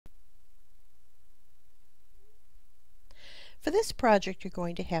For this project, you're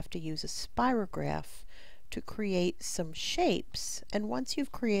going to have to use a spirograph to create some shapes, and once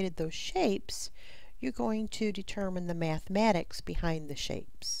you've created those shapes, you're going to determine the mathematics behind the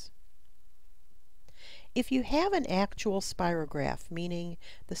shapes. If you have an actual spirograph, meaning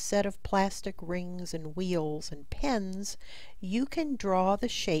the set of plastic rings and wheels and pens, you can draw the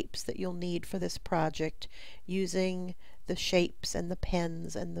shapes that you'll need for this project using the shapes and the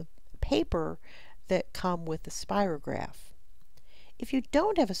pens and the paper that come with the spirograph. If you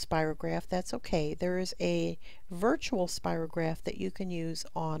don't have a spirograph, that's okay. There is a virtual spirograph that you can use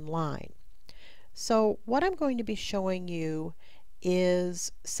online. So what I'm going to be showing you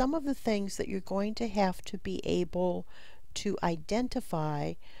is some of the things that you're going to have to be able to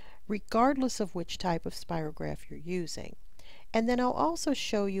identify regardless of which type of spirograph you're using. And then I'll also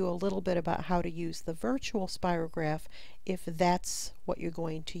show you a little bit about how to use the virtual spirograph if that's what you're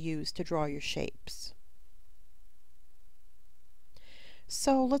going to use to draw your shapes.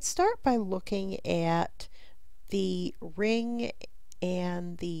 So let's start by looking at the ring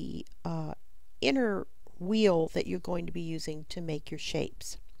and the inner wheel that you're going to be using to make your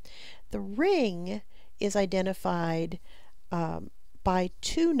shapes. The ring is identified by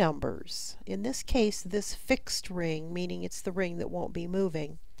two numbers. In this case, this fixed ring, meaning it's the ring that won't be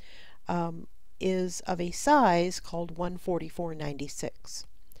moving, is of a size called 14496.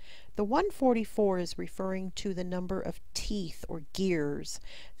 The 144 is referring to the number of teeth or gears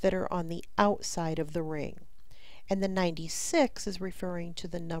that are on the outside of the ring, and the 96 is referring to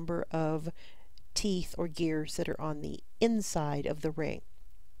the number of teeth or gears that are on the inside of the ring.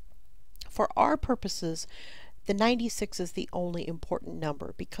 For our purposes, the 96 is the only important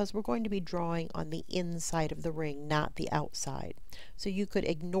number because we're going to be drawing on the inside of the ring, not the outside. So you could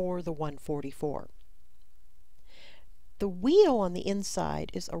ignore the 144. The wheel on the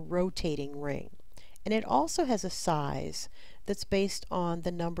inside is a rotating ring, and it also has a size that's based on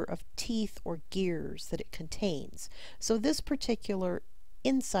the number of teeth or gears that it contains. So this particular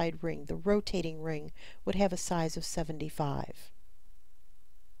inside ring, the rotating ring, would have a size of 75.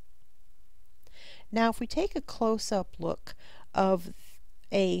 Now if we take a close-up look of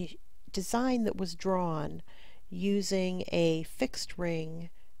a design that was drawn using a fixed ring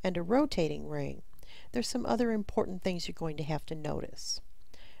and a rotating ring, there's some other important things you're going to have to notice.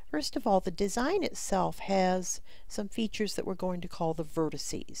 First of all, the design itself has some features that we're going to call the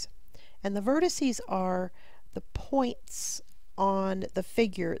vertices. And the vertices are the points on the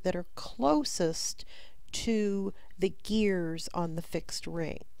figure that are closest to the gears on the fixed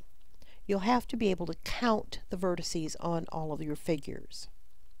ring. You'll have to be able to count the vertices on all of your figures.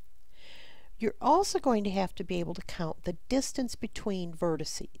 You're also going to have to be able to count the distance between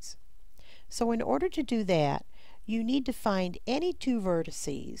vertices. So in order to do that, you need to find any two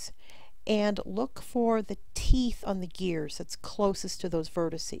vertices and look for the teeth on the gears that's closest to those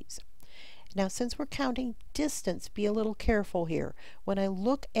vertices. Now, since we're counting distance, be a little careful here. When I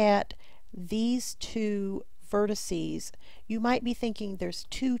look at these two vertices, you might be thinking there's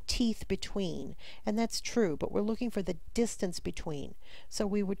two teeth between, and that's true, but we're looking for the distance between. So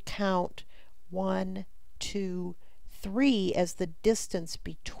we would count 1, 2, 3 as the distance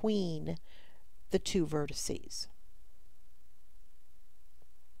between the two vertices.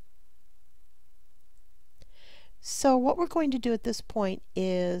 So what we're going to do at this point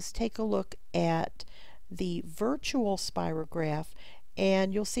is take a look at the virtual spirograph,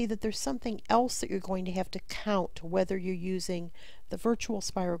 and you'll see that there's something else that you're going to have to count whether you're using the virtual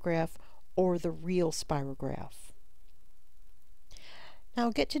spirograph or the real spirograph. Now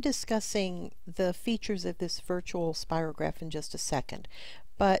I'll get to discussing the features of this virtual spirograph in just a second.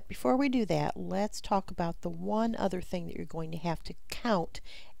 But before we do that, let's talk about the one other thing that you're going to have to count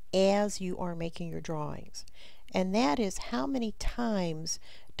as you are making your drawings. And that is how many times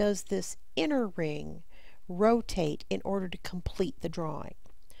does this inner ring rotate in order to complete the drawing.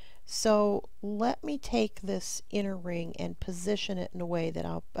 So let me take this inner ring and position it in a way that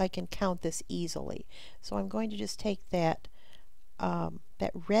I can count this easily. So I'm going to just take that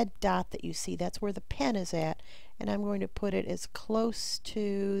that red dot that you see, that's where the pen is at, and I'm going to put it as close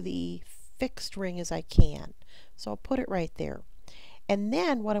to the fixed ring as I can. So I'll put it right there. And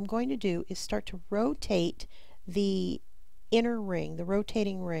then what I'm going to do is start to rotate the inner ring, the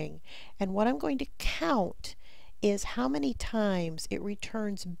rotating ring, and what I'm going to count is how many times it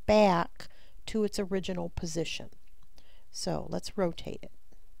returns back to its original position. So let's rotate it.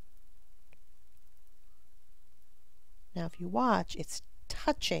 Now if you watch, it's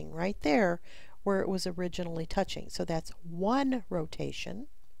touching right there where it was originally touching. So that's one rotation.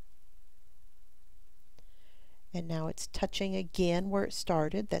 And now it's touching again where it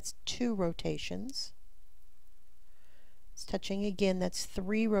started. That's two rotations. It's touching again, that's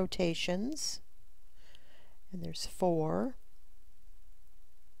 3 rotations, and there's 4,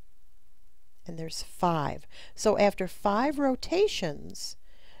 and there's 5. So after 5 rotations,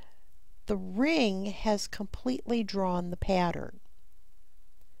 the ring has completely drawn the pattern.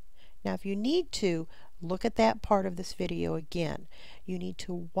 Now if you need to, look at that part of this video again. You need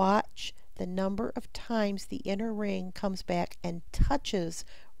to watch the number of times the inner ring comes back and touches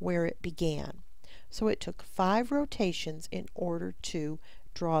where it began. So it took 5 rotations in order to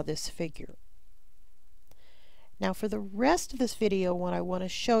draw this figure. Now for the rest of this video, what I want to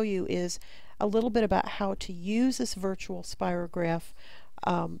show you is a little bit about how to use this virtual spirograph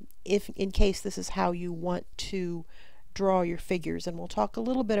if in case this is how you want to draw your figures, and we'll talk a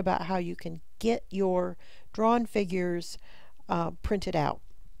little bit about how you can get your drawn figures printed out.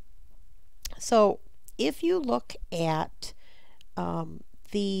 So if you look at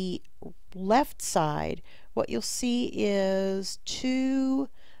the left side, what you'll see is 2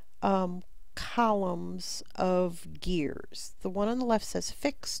 columns of gears. The one on the left says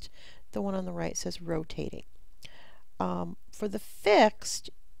fixed, the one on the right says rotating. For the fixed,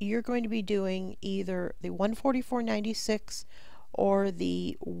 you're going to be doing either the 144.96 or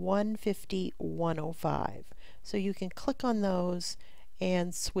the 150.105. So you can click on those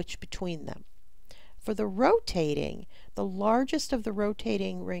and switch between them. For the rotating, the largest of the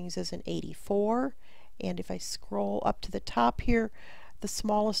rotating rings is an 84, and if I scroll up to the top here, the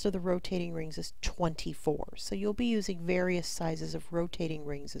smallest of the rotating rings is 24. So you'll be using various sizes of rotating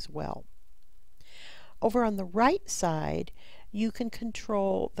rings as well. Over on the right side, you can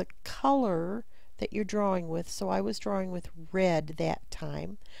control the color that you're drawing with. So I was drawing with red that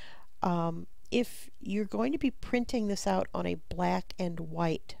time. If you're going to be printing this out on a black and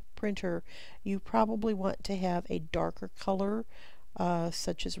white printer, you probably want to have a darker color,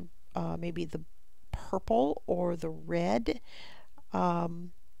 such as maybe the purple or the red.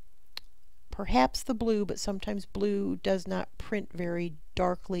 Perhaps the blue, but sometimes blue does not print very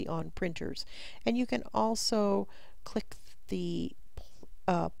darkly on printers. And you can also click the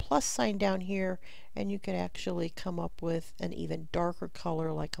plus sign down here, and you can actually come up with an even darker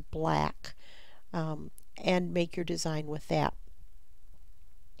color like a black, and make your design with that.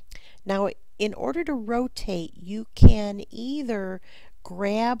 Now in order to rotate, you can either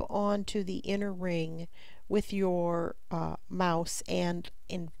grab onto the inner ring with your mouse and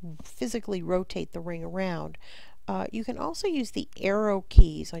physically rotate the ring around. You can also use the arrow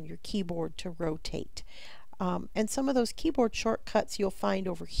keys on your keyboard to rotate. And some of those keyboard shortcuts you'll find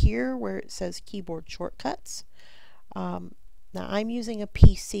over here where it says keyboard shortcuts. Now I'm using a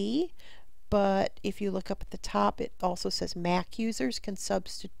PC, but if you look up at the top, it also says Mac users can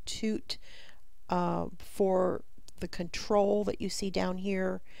substitute for the control that you see down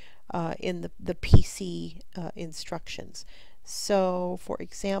here in the PC instructions. So for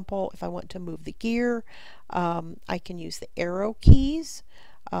example, if I want to move the gear, I can use the arrow keys.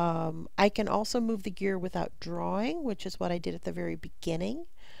 I can also move the gear without drawing, which is what I did at the very beginning.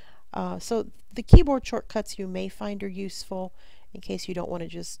 So the keyboard shortcuts you may find are useful in case you don't want to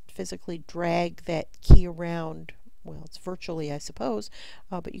just physically drag that key around. Well, it's virtually, I suppose,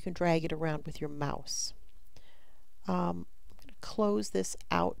 but you can drag it around with your mouse. I'm going to close this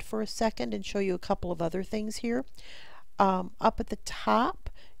out for a second and show you a couple of other things here. Up at the top,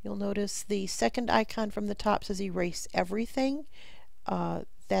 you'll notice the second icon from the top says erase everything.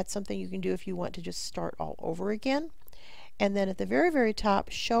 That's something you can do if you want to just start all over again. And then at the very, very top,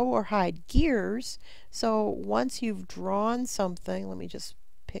 show or hide gears. So once you've drawn something, let me just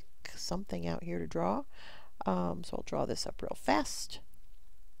pick something out here to draw. So I'll draw this up real fast.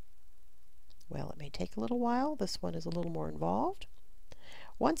 Well, it may take a little while. This one is a little more involved.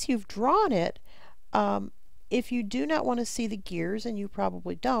 Once you've drawn it, if you do not want to see the gears, and you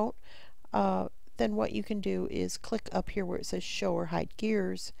probably don't, then what you can do is click up here where it says show or hide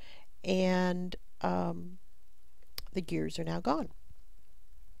gears, and the gears are now gone.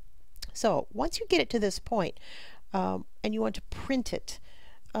 So once you get it to this point, and you want to print it,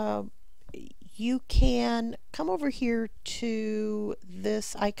 you can come over here to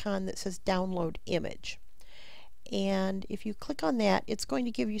this icon that says download image, and if you click on that, it's going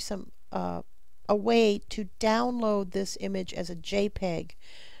to give you some a way to download this image as a JPEG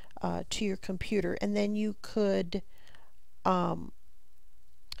to your computer, and then you could take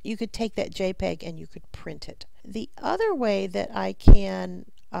that JPEG and you could print it. The other way that I can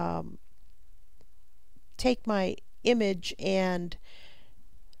take my image and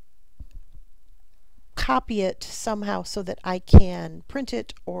copy it somehow so that I can print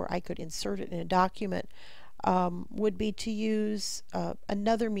it, or I could insert it in a document, would be to use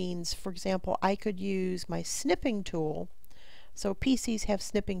another means. For example, I could use my snipping tool So PCs have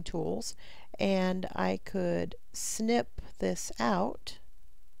snipping tools, and I could snip this out.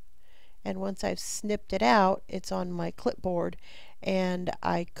 And once I've snipped it out, it's on my clipboard, and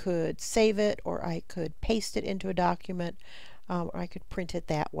I could save it, or I could paste it into a document, or I could print it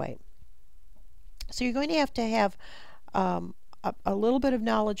that way. So you're going to have a little bit of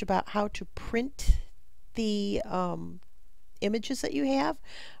knowledge about how to print the images that you have.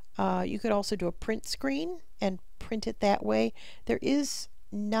 You could also do a print screen and print it that way. There is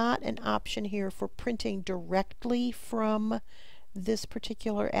not an option here for printing directly from this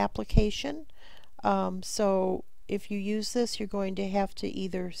particular application. So if you use this, you're going to have to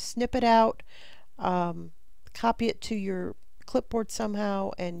either snip it out, copy it to your clipboard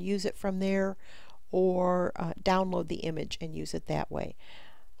somehow and use it from there, or download the image and use it that way.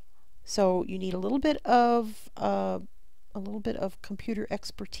 So you need a little bit of computer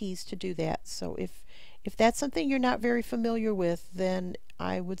expertise to do that. So if that's something you're not very familiar with, then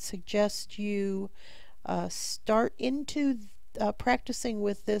I would suggest you start into practicing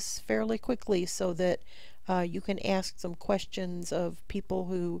with this fairly quickly, so that you can ask some questions of people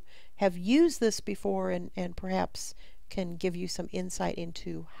who have used this before, and perhaps can give you some insight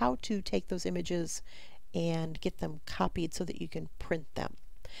into how to take those images and get them copied so that you can print them.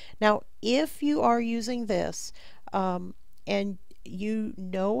 Now, if you are using this and you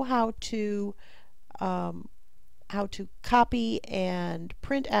know how to copy and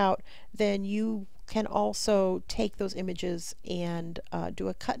print out, then you can also take those images and do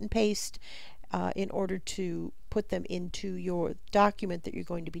a cut and paste in order to put them into your document that you're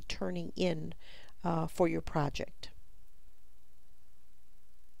going to be turning in for your project.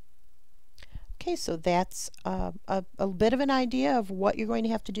 Okay, so that's a bit of an idea of what you're going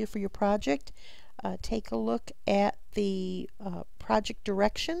to have to do for your project. Take a look at the project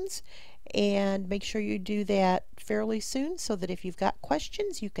directions and make sure you do that fairly soon, so that if you've got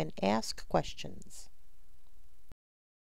questions, you can ask questions.